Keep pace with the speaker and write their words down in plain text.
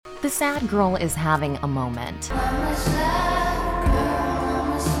The sad girl is having a moment.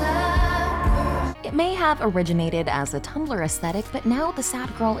 It may have originated as a Tumblr aesthetic, but now the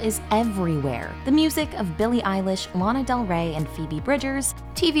sad girl is everywhere. The music of Billie Eilish, Lana Del Rey, and Phoebe Bridgers,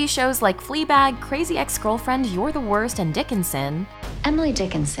 TV shows like Fleabag, Crazy Ex-Girlfriend, You're the Worst, and Dickinson, Emily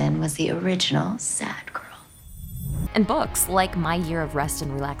Dickinson was the original sad girl. and books like My Year of Rest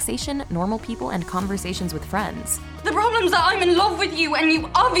and Relaxation, Normal People, and Conversations with Friends. The problem's that I'm in love with you and you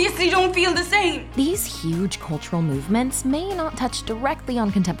obviously don't feel the same. These huge cultural movements may not touch directly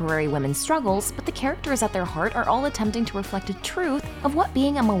on contemporary women's struggles, but the characters at their heart are all attempting to reflect a truth of what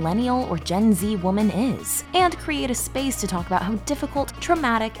being a millennial or Gen Z woman is, and create a space to talk about how difficult,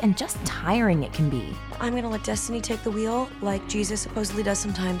 traumatic, and just tiring it can be. I'm gonna let destiny take the wheel, like Jesus supposedly does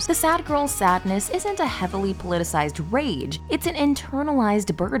sometimes. The sad girl's sadness isn't a heavily politicized rage, it's an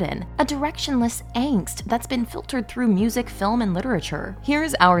internalized burden, a directionless angst that's been filtered through music, film, and literature.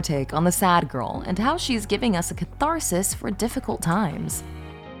 Here's our take on the sad girl and how she's giving us a catharsis for difficult times.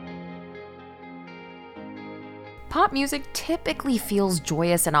 Pop music typically feels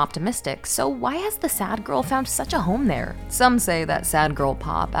joyous and optimistic, so why has the sad girl found such a home there? Some say that sad girl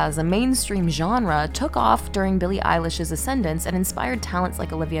pop as a mainstream genre took off during Billie Eilish's ascendance and inspired talents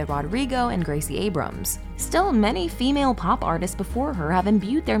like Olivia Rodrigo and Gracie Abrams. Still, many female pop artists before her have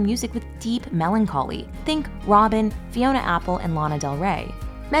imbued their music with deep melancholy. Think Robyn, Fiona Apple, and Lana Del Rey.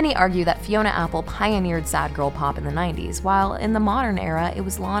 Many argue that Fiona Apple pioneered sad girl pop in the 90s, while in the modern era, it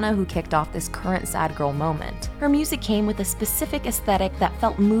was Lana who kicked off this current sad girl moment. Her music came with a specific aesthetic that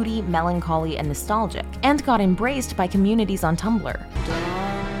felt moody, melancholy, and nostalgic, and got embraced by communities on Tumblr.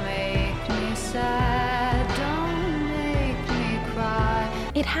 Don't make me sad, don't make me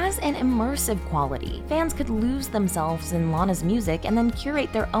cry. It has an immersive quality. Fans could lose themselves in Lana's music and then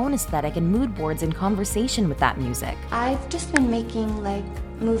curate their own aesthetic and mood boards in conversation with that music. I've just been making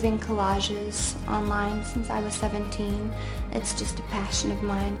moving collages online since I was 17. It's just a passion of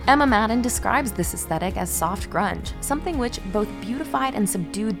mine. Emma Madden describes this aesthetic as soft grunge, something which both beautified and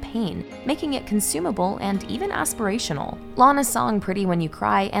subdued pain, making it consumable and even aspirational. Lana's song Pretty When You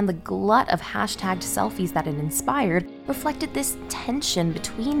Cry and the glut of hashtagged selfies that it inspired reflected this tension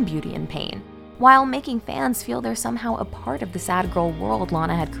between beauty and pain, while making fans feel they're somehow a part of the sad girl world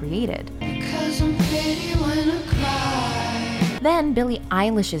Lana had created. Because I'm pretty when I cry. Then Billie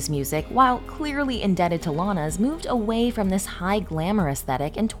Eilish's music, while clearly indebted to Lana's, moved away from this high glamour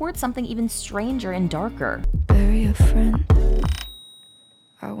aesthetic and towards something even stranger and darker. Bury a friend.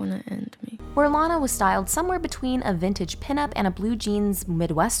 I wanna end me. Where Lana was styled somewhere between a vintage pinup and a blue jeans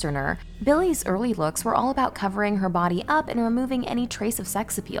Midwesterner, Billie's early looks were all about covering her body up and removing any trace of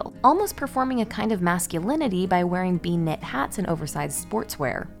sex appeal, almost performing a kind of masculinity by wearing bean-knit hats and oversized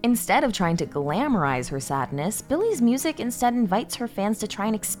sportswear. Instead of trying to glamorize her sadness, Billie's music instead invites her fans to try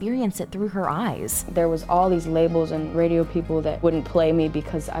and experience it through her eyes. There was all these labels and radio people that wouldn't play me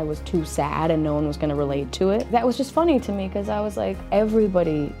because I was too sad and no one was gonna relate to it. That was just funny to me because I was like,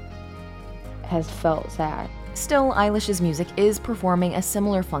 everybody has felt sad. Still, Eilish's music is performing a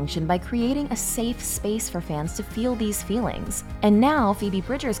similar function by creating a safe space for fans to feel these feelings. And now, Phoebe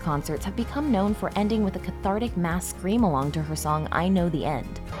Bridgers' concerts have become known for ending with a cathartic mass scream-along to her song I Know the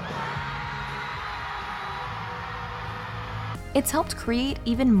End. It's helped create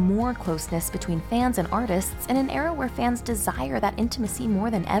even more closeness between fans and artists in an era where fans desire that intimacy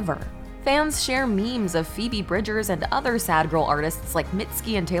more than ever. Fans share memes of Phoebe Bridgers and other sad girl artists like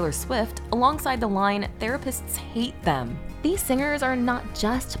Mitski and Taylor Swift, alongside the line, "Therapists hate them." These singers are not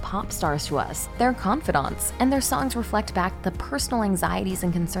just pop stars to us, they're confidants, and their songs reflect back the personal anxieties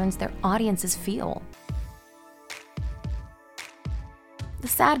and concerns their audiences feel. The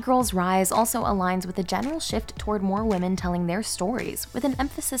sad girl's rise also aligns with a general shift toward more women telling their stories, with an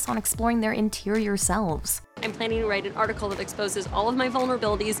emphasis on exploring their interior selves. I'm planning to write an article that exposes all of my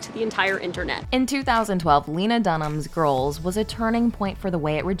vulnerabilities to the entire internet. In 2012, Lena Dunham's Girls was a turning point for the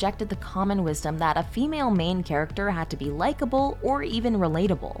way it rejected the common wisdom that a female main character had to be likable or even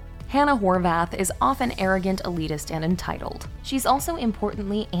relatable. Hannah Horvath is often arrogant, elitist, and entitled. She's also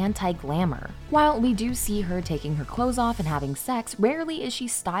importantly anti-glamour. While we do see her taking her clothes off and having sex, rarely is she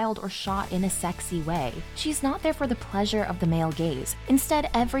styled or shot in a sexy way. She's not there for the pleasure of the male gaze. Instead,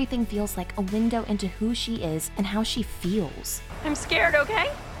 everything feels like a window into who she is and how she feels. I'm scared, okay?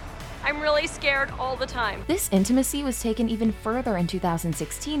 I'm really scared all the time. This intimacy was taken even further in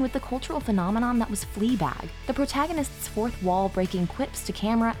 2016 with the cultural phenomenon that was Fleabag. The protagonist's fourth wall-breaking quips to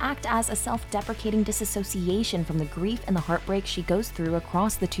camera act as a self-deprecating disassociation from the grief and the heartbreak she goes through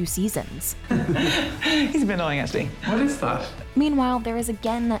across the 2 seasons. He's a bit annoying, actually. What is that? Meanwhile, there is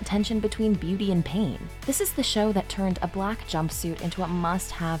again that tension between beauty and pain. This is the show that turned a black jumpsuit into a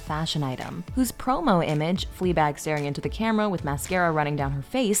must-have fashion item, whose promo image, Fleabag staring into the camera with mascara running down her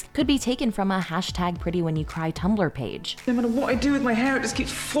face, could be taken from a #PrettyWhenYouCry Tumblr page. No matter what I do with my hair, it just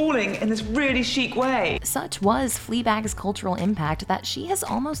keeps falling in this really chic way. Such was Fleabag's cultural impact that she has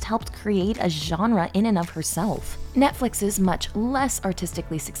almost helped create a genre in and of herself. Netflix's much less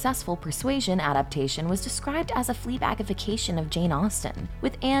artistically successful Persuasion adaptation was described as a Fleabagification of Jane Austen,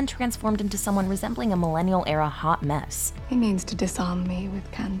 with Anne transformed into someone resembling a millennial-era hot mess. He needs to disarm me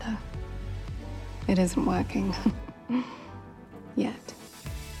with candor. It isn't working. Yet.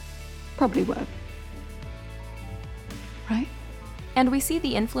 Probably won't. Right? And we see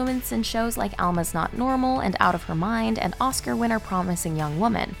the influence in shows like Alma's Not Normal and Out of Her Mind and Oscar winner Promising Young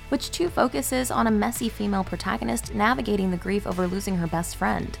Woman, which too focuses on a messy female protagonist navigating the grief over losing her best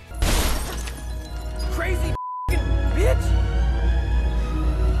friend. Crazy bitch!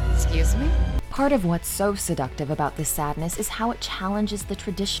 Excuse me? Part of what's so seductive about this sadness is how it challenges the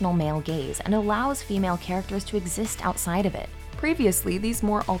traditional male gaze and allows female characters to exist outside of it. Previously, these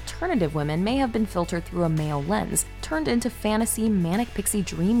more alternative women may have been filtered through a male lens, turned into fantasy manic pixie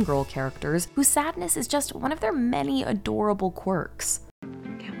dream girl characters whose sadness is just one of their many adorable quirks.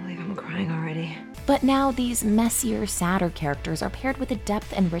 Can't believe I'm crying already. But now these messier, sadder characters are paired with a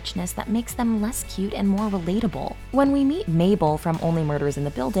depth and richness that makes them less cute and more relatable. When we meet Mabel from Only Murders in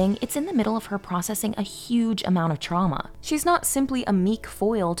the Building, it's in the middle of her processing a huge amount of trauma. She's not simply a meek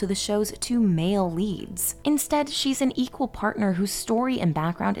foil to the show's two male leads. Instead, she's an equal partner whose story and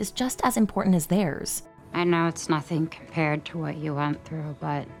background is just as important as theirs. I know it's nothing compared to what you went through,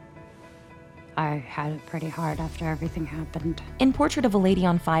 but I had it pretty hard after everything happened. In Portrait of a Lady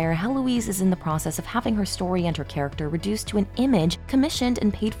on Fire, Heloise is in the process of having her story and her character reduced to an image commissioned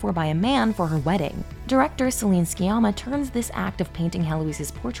and paid for by a man for her wedding. Director Celine Sciamma turns this act of painting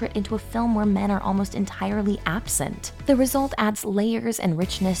Heloise's portrait into a film where men are almost entirely absent. The result adds layers and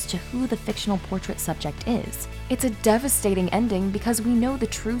richness to who the fictional portrait subject is. It's a devastating ending because we know the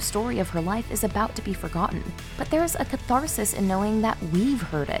true story of her life is about to be forgotten, but there's a catharsis in knowing that we've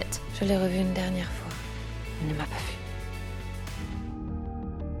heard it. Je l'ai revu une dernière fois. Il ne m'a pas vu.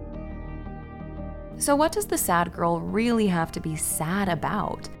 So what does the sad girl really have to be sad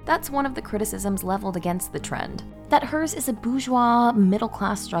about? That's one of the criticisms leveled against the trend. That hers is a bourgeois,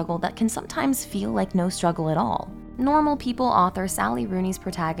 middle-class struggle that can sometimes feel like no struggle at all. Normal People author Sally Rooney's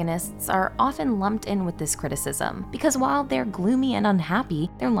protagonists are often lumped in with this criticism, because while they're gloomy and unhappy,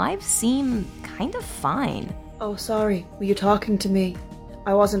 their lives seem kind of fine. Oh, sorry, were you talking to me?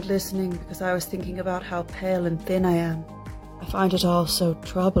 I wasn't listening because I was thinking about how pale and thin I am. I find it all so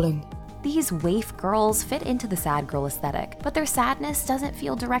troubling. These waif girls fit into the sad girl aesthetic, but their sadness doesn't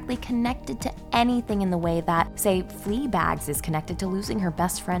feel directly connected to anything in the way that, say, Fleabag's is connected to losing her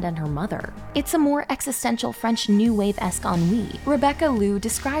best friend and her mother. It's a more existential French New Wave-esque ennui. Rebecca Liu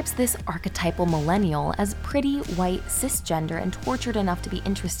describes this archetypal millennial as pretty, white, cisgender, and tortured enough to be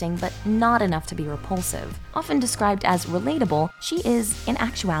interesting but not enough to be repulsive. Often described as relatable, she is, in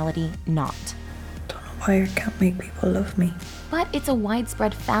actuality, not. Why I can't make people love me. But it's a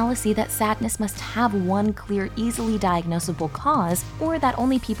widespread fallacy that sadness must have one clear, easily diagnosable cause, or that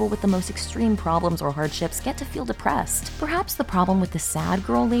only people with the most extreme problems or hardships get to feel depressed. Perhaps the problem with the sad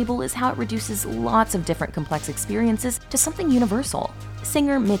girl label is how it reduces lots of different complex experiences to something universal.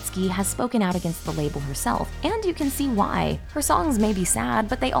 Singer Mitski has spoken out against the label herself, and you can see why. Her songs may be sad,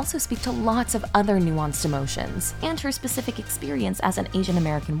 but they also speak to lots of other nuanced emotions, and her specific experience as an Asian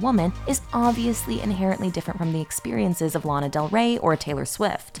American woman is obviously inherently different from the experiences of Lana Del Rey or Taylor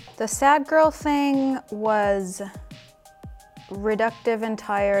Swift. The sad girl thing was reductive and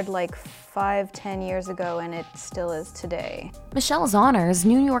tired like 5-10 years ago, and it still is today. Michelle Zauner's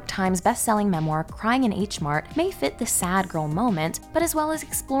New York Times best-selling memoir Crying in H Mart may fit the sad girl moment, but as well as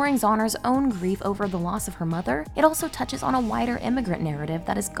exploring Zauner's own grief over the loss of her mother, it also touches on a wider immigrant narrative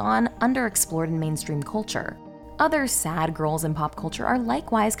that has gone underexplored in mainstream culture. Other sad girls in pop culture are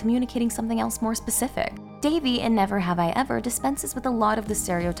likewise communicating something else more specific. Davy in Never Have I Ever dispenses with a lot of the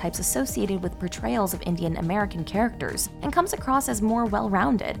stereotypes associated with portrayals of Indian American characters and comes across as more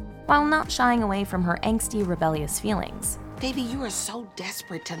well-rounded, while not shying away from her angsty, rebellious feelings. Davy, you are so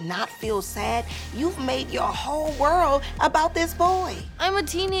desperate to not feel sad. You've made your whole world about this boy. I'm a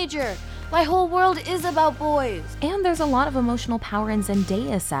teenager. My whole world is about boys. And there's a lot of emotional power in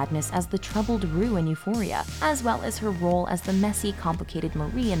Zendaya's sadness as the troubled Rue in Euphoria, as well as her role as the messy, complicated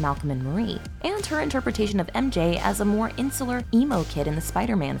Marie in Malcolm and Marie, and her interpretation of MJ as a more insular, emo kid in the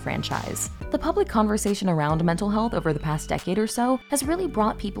Spider-Man franchise. The public conversation around mental health over the past decade or so has really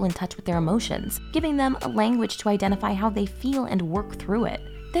brought people in touch with their emotions, giving them a language to identify how they feel and work through it.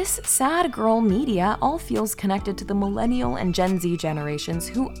 This sad girl media all feels connected to the millennial and Gen Z generations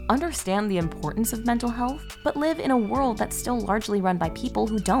who understand the importance of mental health, but live in a world that's still largely run by people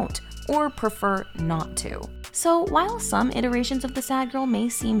who don't, or prefer not to. So while some iterations of the sad girl may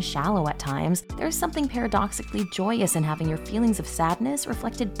seem shallow at times, there's something paradoxically joyous in having your feelings of sadness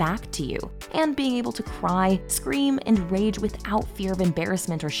reflected back to you, and being able to cry, scream, and rage without fear of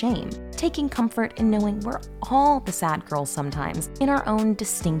embarrassment or shame, taking comfort in knowing we're all the sad girls sometimes, in our own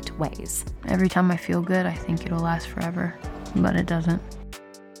distinct ways. Every time I feel good, I think it'll last forever, but it doesn't.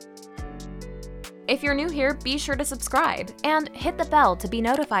 If you're new here, be sure to subscribe and hit the bell to be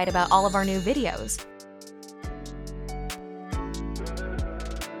notified about all of our new videos.